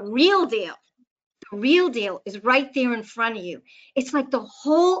 The real deal is right there in front of you. It's like the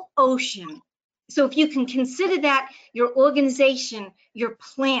whole ocean. So if you can consider that your organization, your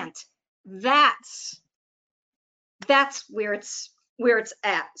plant, that's where it's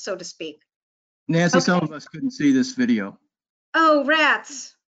at, so to speak. Nancy, Okay. some of us couldn't see this video. Oh,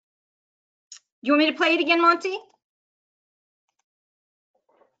 rats. You want me to play it again, Monty?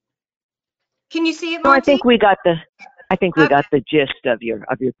 Can you see it, Monty? No, I think we got the gist of your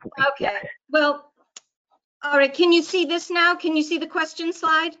point. Okay. Yes. Well, all right. Can you see this now? Can you see the question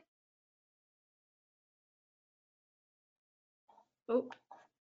slide? Oh.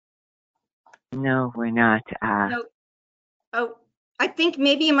 No, we're not. No. Oh, I think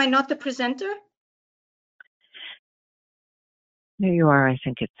maybe am I not the presenter? There you are. I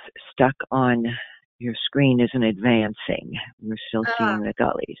think it's stuck on your screen isn't advancing. We're still seeing the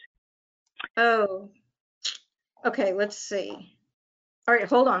gullies. Oh. Okay, let's see. All right,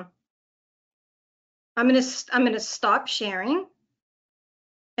 hold on. I'm gonna stop sharing,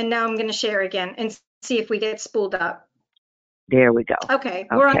 and now I'm gonna share again and see if we get spooled up. There we go. Okay,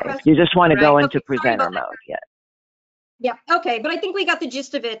 we're on question. You just want to go into Okay, presenter mode, yeah. Yeah, okay, but I think we got the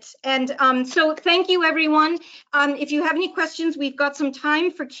gist of it. And so thank you, everyone. If you have any questions, we've got some time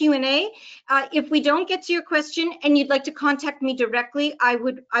for Q&A. If we don't get to your question and you'd like to contact me directly, I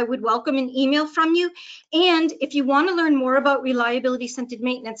would welcome an email from you. And if you want to learn more about reliability-centered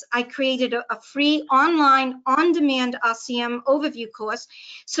maintenance, I created a free online, on-demand RCM overview course.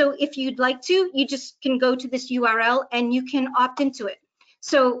 So if you'd like to, you just can go to this URL and you can opt into it.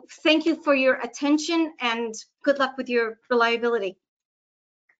 So thank you for your attention and good luck with your reliability.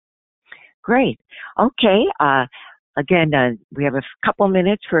 Great. Okay. Again, we have a couple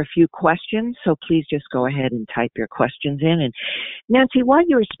minutes for a few questions, so please just go ahead and type your questions in. And Nancy, while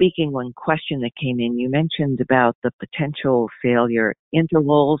you were speaking, one question that came in, you mentioned about the potential failure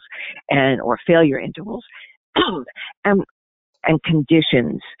intervals or failure intervals and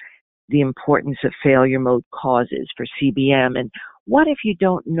conditions, the importance of failure mode causes for CBM. And what if you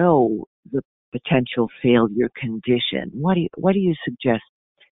don't know the potential failure condition? What do you suggest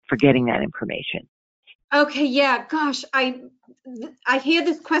for getting that information? Okay, yeah, gosh, I hear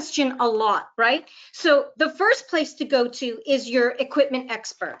this question a lot, right? So the first place to go to is your equipment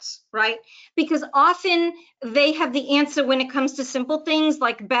experts, right? Because often they have the answer when it comes to simple things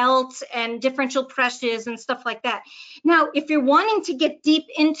like belts and differential pressures and stuff like that. Now, if you're wanting to get deep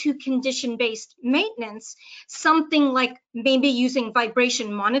into condition-based maintenance, something like maybe using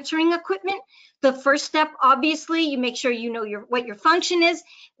vibration monitoring equipment, the first step, obviously, you make sure you know what your function is,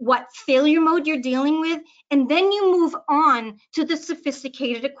 what failure mode you're dealing with, and then you move on to the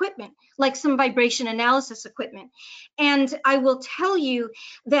sophisticated equipment, like some vibration analysis equipment. And I will tell you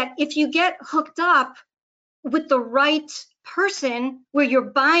that if you get hooked up with the right person where you're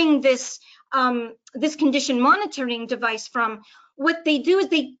buying this this condition monitoring device from, what they do is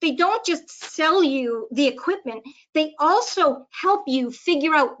they don't just sell you the equipment, they also help you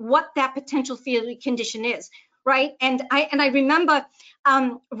figure out what that potential failure condition is, right? And I remember,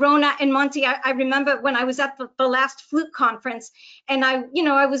 Rona and Monty, I remember when I was at the last Fluke conference, and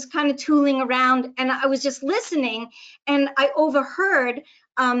I was kind of tooling around, and I was just listening, and I overheard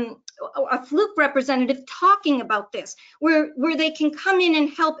a Fluke representative talking about this, where they can come in and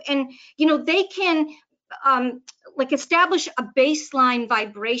help, and they can like establish a baseline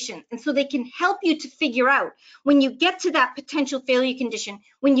vibration, and so they can help you to figure out when you get to that potential failure condition,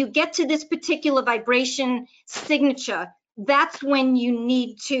 when you get to this particular vibration signature, that's when you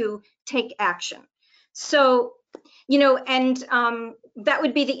need to take action. So and that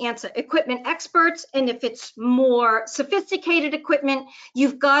would be the answer. Equipment experts, and if it's more sophisticated equipment,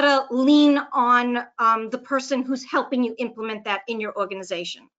 you've got to lean on the person who's helping you implement that in your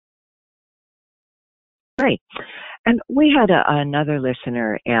organization. Great. And we had another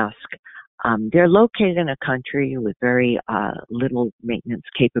listener ask, they're located in a country with very little maintenance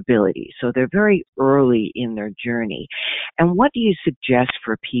capability, so they're very early in their journey. And what do you suggest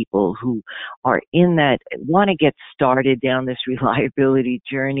for people who are in that, want to get started down this reliability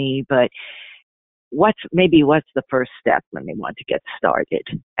journey, but what's the first step when they want to get started?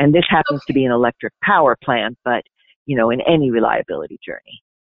 And this happens to be an electric power plant, but in any reliability journey.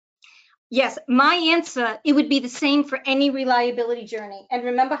 Yes, my answer, it would be the same for any reliability journey. And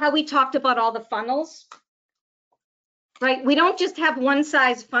remember how we talked about all the funnels, right? We don't just have one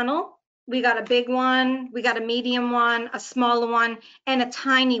size funnel. We got a big one, we got a medium one, a smaller one, and a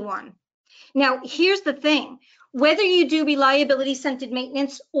tiny one. Now, here's the thing. Whether you do reliability-centered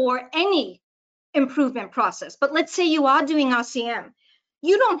maintenance or any improvement process, but let's say you are doing RCM,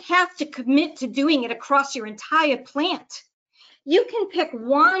 you don't have to commit to doing it across your entire plant. You can pick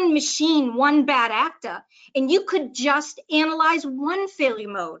one machine, one bad actor, and you could just analyze one failure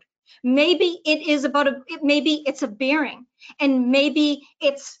mode. Maybe it is maybe it's a bearing, and maybe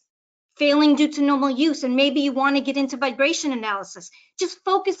it's failing due to normal use, and maybe you want to get into vibration analysis. Just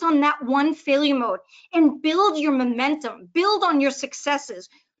focus on that one failure mode and build your momentum, build on your successes.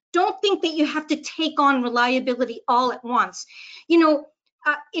 Don't think that you have to take on reliability all at once.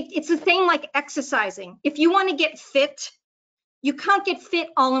 It's the same like exercising. If you want to get fit, you can't get fit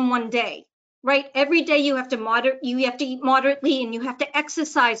all in one day, right? Every day you have to eat moderately, and you have to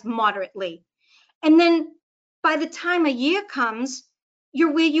exercise moderately. And then by the time a year comes,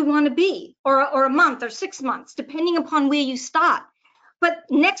 you're where you want to be, or a month or 6 months, depending upon where you start. But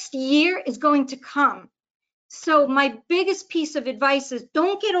next year is going to come. So my biggest piece of advice is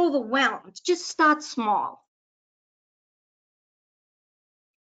don't get overwhelmed. Just start small.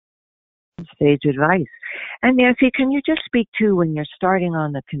 Sage advice. And Nancy, can you just speak to when you're starting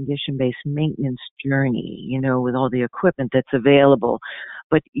on the condition-based maintenance journey, with all the equipment that's available,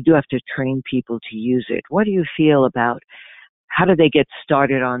 but you do have to train people to use it. What do you feel about how do they get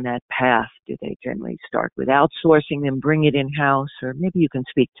started on that path? Do they generally start with outsourcing and bring it in-house, or maybe you can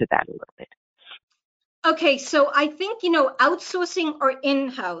speak to that a little bit? Okay, so I think, outsourcing or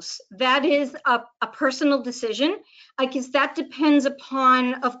in-house, that is a personal decision. I guess that depends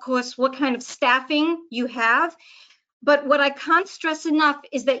upon, of course, what kind of staffing you have. But what I can't stress enough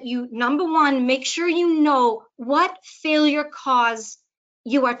is that you, number one, make sure you know what failure cause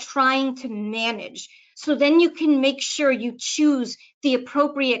you are trying to manage. So then you can make sure you choose the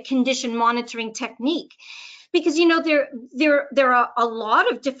appropriate condition monitoring technique. Because there are a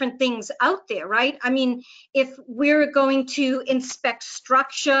lot of different things out there, right? I mean, if we're going to inspect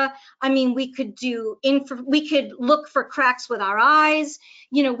structure, we could look for cracks with our eyes.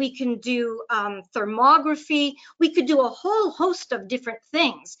 We can do thermography. We could do a whole host of different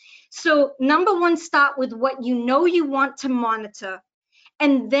things. So number one, start with what you want to monitor,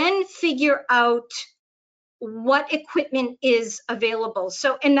 and then figure out what equipment is available.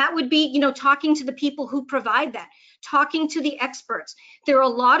 So, and that would be, talking to the people who provide that, talking to the experts. There are a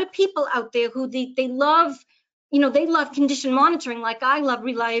lot of people out there who they love, they love condition monitoring like I love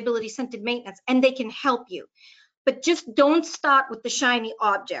reliability-centered maintenance, and they can help you. But just don't start with the shiny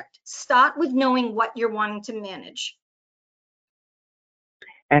object. Start with knowing what you're wanting to manage.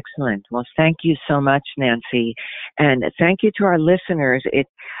 Excellent. Well, thank you so much, Nancy. And thank you to our listeners.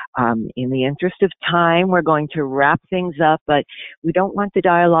 In the interest of time, we're going to wrap things up, but we don't want the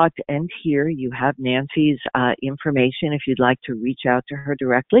dialogue to end here. You have Nancy's information if you'd like to reach out to her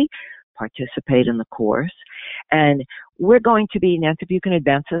directly, participate in the course. And we're going to be, Nancy, if you can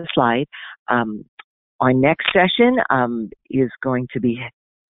advance the slide, our next session is going to be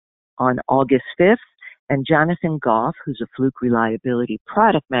on August 5th. And Jonathan Goff, who's a Fluke Reliability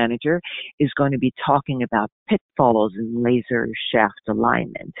product manager, is going to be talking about pitfalls in laser shaft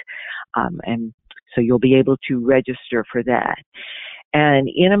alignment. And so you'll be able to register for that. And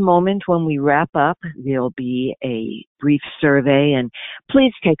in a moment when we wrap up, there'll be a brief survey, and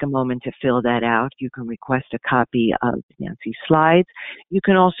please take a moment to fill that out. You can request a copy of Nancy's slides. You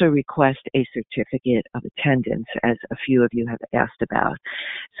can also request a certificate of attendance, as a few of you have asked about.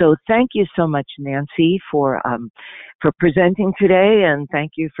 So thank you so much, Nancy, for presenting today, and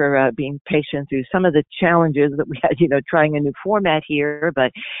thank you for being patient through some of the challenges that we had, trying a new format here,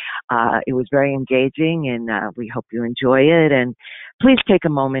 but it was very engaging, and we hope you enjoy it. And please take a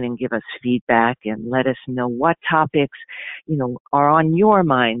moment and give us feedback and let us know what topics, are on your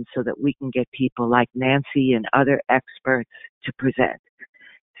mind so that we can get people like Nancy and other experts to present.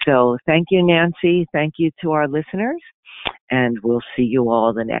 So thank you, Nancy. Thank you to our listeners, and we'll see you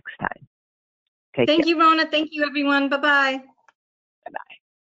all the next time. Take care. Thank you, Rona. Thank you, everyone. Bye-bye. Bye-bye.